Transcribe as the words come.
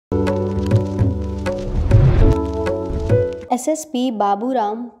SSP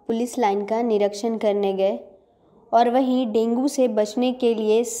Baburam police line का निरीक्षण करने गए और वहीं डेंगू से बचने के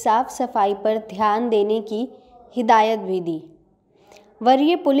लिए साफ सफाई पर ध्यान देने की हिदायत भी दी।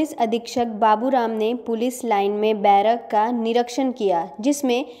 वरीय पुलिस अधीक्षक बाबूराम ने पुलिस लाइन में बैरक का निरीक्षण किया,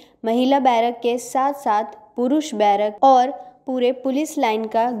 जिसमें महिला बैरक के साथ साथ पुरुष बैरक और पूरे पुलिस लाइन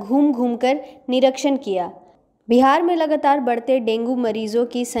का घूम कर निरीक्षण किया। बिहार में लगातार बढ़ते डेंगू मरीजों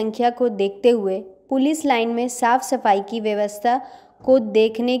की संख्या को देखते हुए पुलिस लाइन में साफ सफाई की व्यवस्था को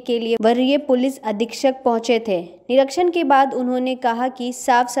देखने के लिए वरीय पुलिस अधीक्षक पहुंचे थे। निरीक्षण के बाद उन्होंने कहा कि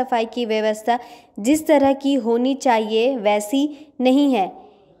साफ सफाई की व्यवस्था जिस तरह की होनी चाहिए वैसी नहीं है,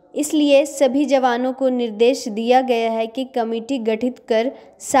 इसलिए सभी जवानों को निर्देश दिया गया है कि कमेटी गठित कर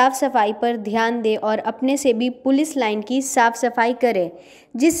साफ सफाई पर ध्यान दें और अपने से भी पुलिस लाइन की साफ सफाई करें,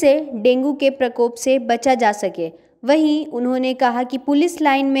 जिससे डेंगू के प्रकोप से बचा जा सके। वहीं उन्होंने कहा कि पुलिस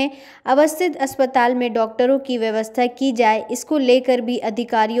लाइन में अवस्थित अस्पताल में डॉक्टरों की व्यवस्था की जाए, इसको लेकर भी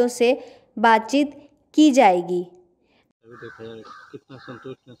अधिकारियों से बातचीत की जाएगी। कितना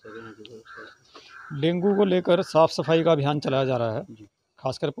संतुष्ट हैं सर? डेंगू को लेकर साफ सफाई का अभियान चलाया जा रहा है,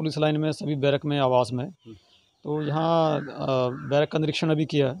 खासकर पुलिस लाइन में, सभी बैरक में, आवास में। तो यहाँ बैरक का निरीक्षण अभी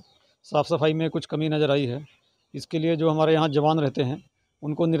किया है। साफ़ सफाई में कुछ कमी नज़र आई है। इसके लिए जो हमारे यहाँ जवान रहते हैं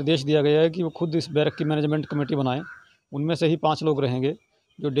उनको निर्देश दिया गया है कि वो खुद इस बैरक की मैनेजमेंट कमेटी बनाएं। उनमें से ही 5 लोग रहेंगे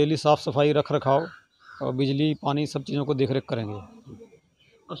जो डेली साफ़ सफाई, रख रखाव और बिजली, पानी, सब चीज़ों को देख रेख करेंगे।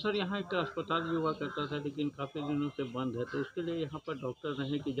 और सर, यहाँ एक अस्पताल भी हुआ करता था लेकिन काफ़ी दिनों से बंद है, तो उसके लिए यहाँ पर डॉक्टर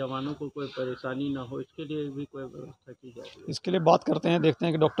रहें कि जवानों को कोई परेशानी ना हो, इसके लिए भी कोई व्यवस्था की जाए? इसके लिए बात करते हैं, देखते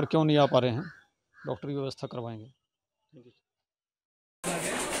हैं कि डॉक्टर क्यों नहीं आ पा रहे हैं, डॉक्टर की व्यवस्था करवाएंगे। Thank you.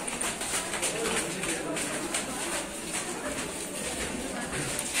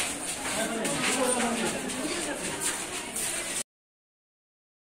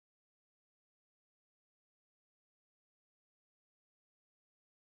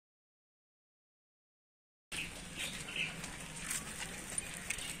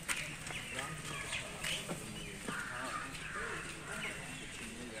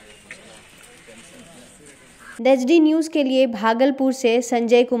 TheHD न्यूज़ के लिए भागलपुर से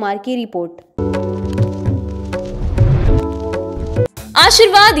संजय कुमार की रिपोर्ट।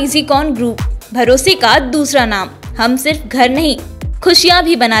 आशीर्वाद इजीकॉन ग्रुप, भरोसे का दूसरा नाम। हम सिर्फ घर नहीं, खुशियां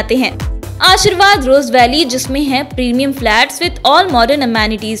भी बनाते हैं। आशीर्वाद रोज वैली, जिसमें है premium flats with all modern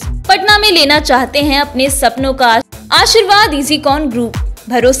amenities. Patna में लेना चाहते हैं अपने सपनों का आशीर्वाद इजीकॉन ग्रुप,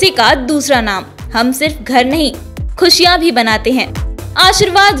 भरोसे का दूसरा नाम। हम सिर्फ घर नहीं, खुशियां भी बनाते हैं।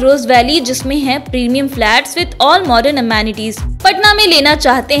 आशीर्वाद रोज वैली, जिसमें है premium flats with all modern amenities. Patna में लेना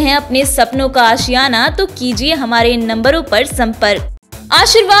चाहते हैं अपने सपनों का आशियाना, तो कीजिए हमारे इन नंबरों पर संपर्क।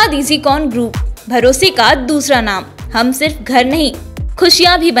 आशीर्वाद इजीकॉन ग्रुप, भरोसे का दूसरा नाम। हम सिर्फ घर नहीं,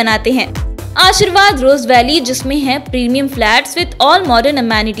 खुशियां भी बनाते हैं। आशीर्वाद रोज वैली, जिसमें है premium flats with all modern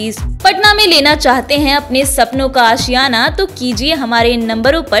amenities. Patna में लेना चाहते हैं अपने सपनों का आशियाना, तो कीजिए हमारे इन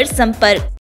नंबरों पर संपर्क।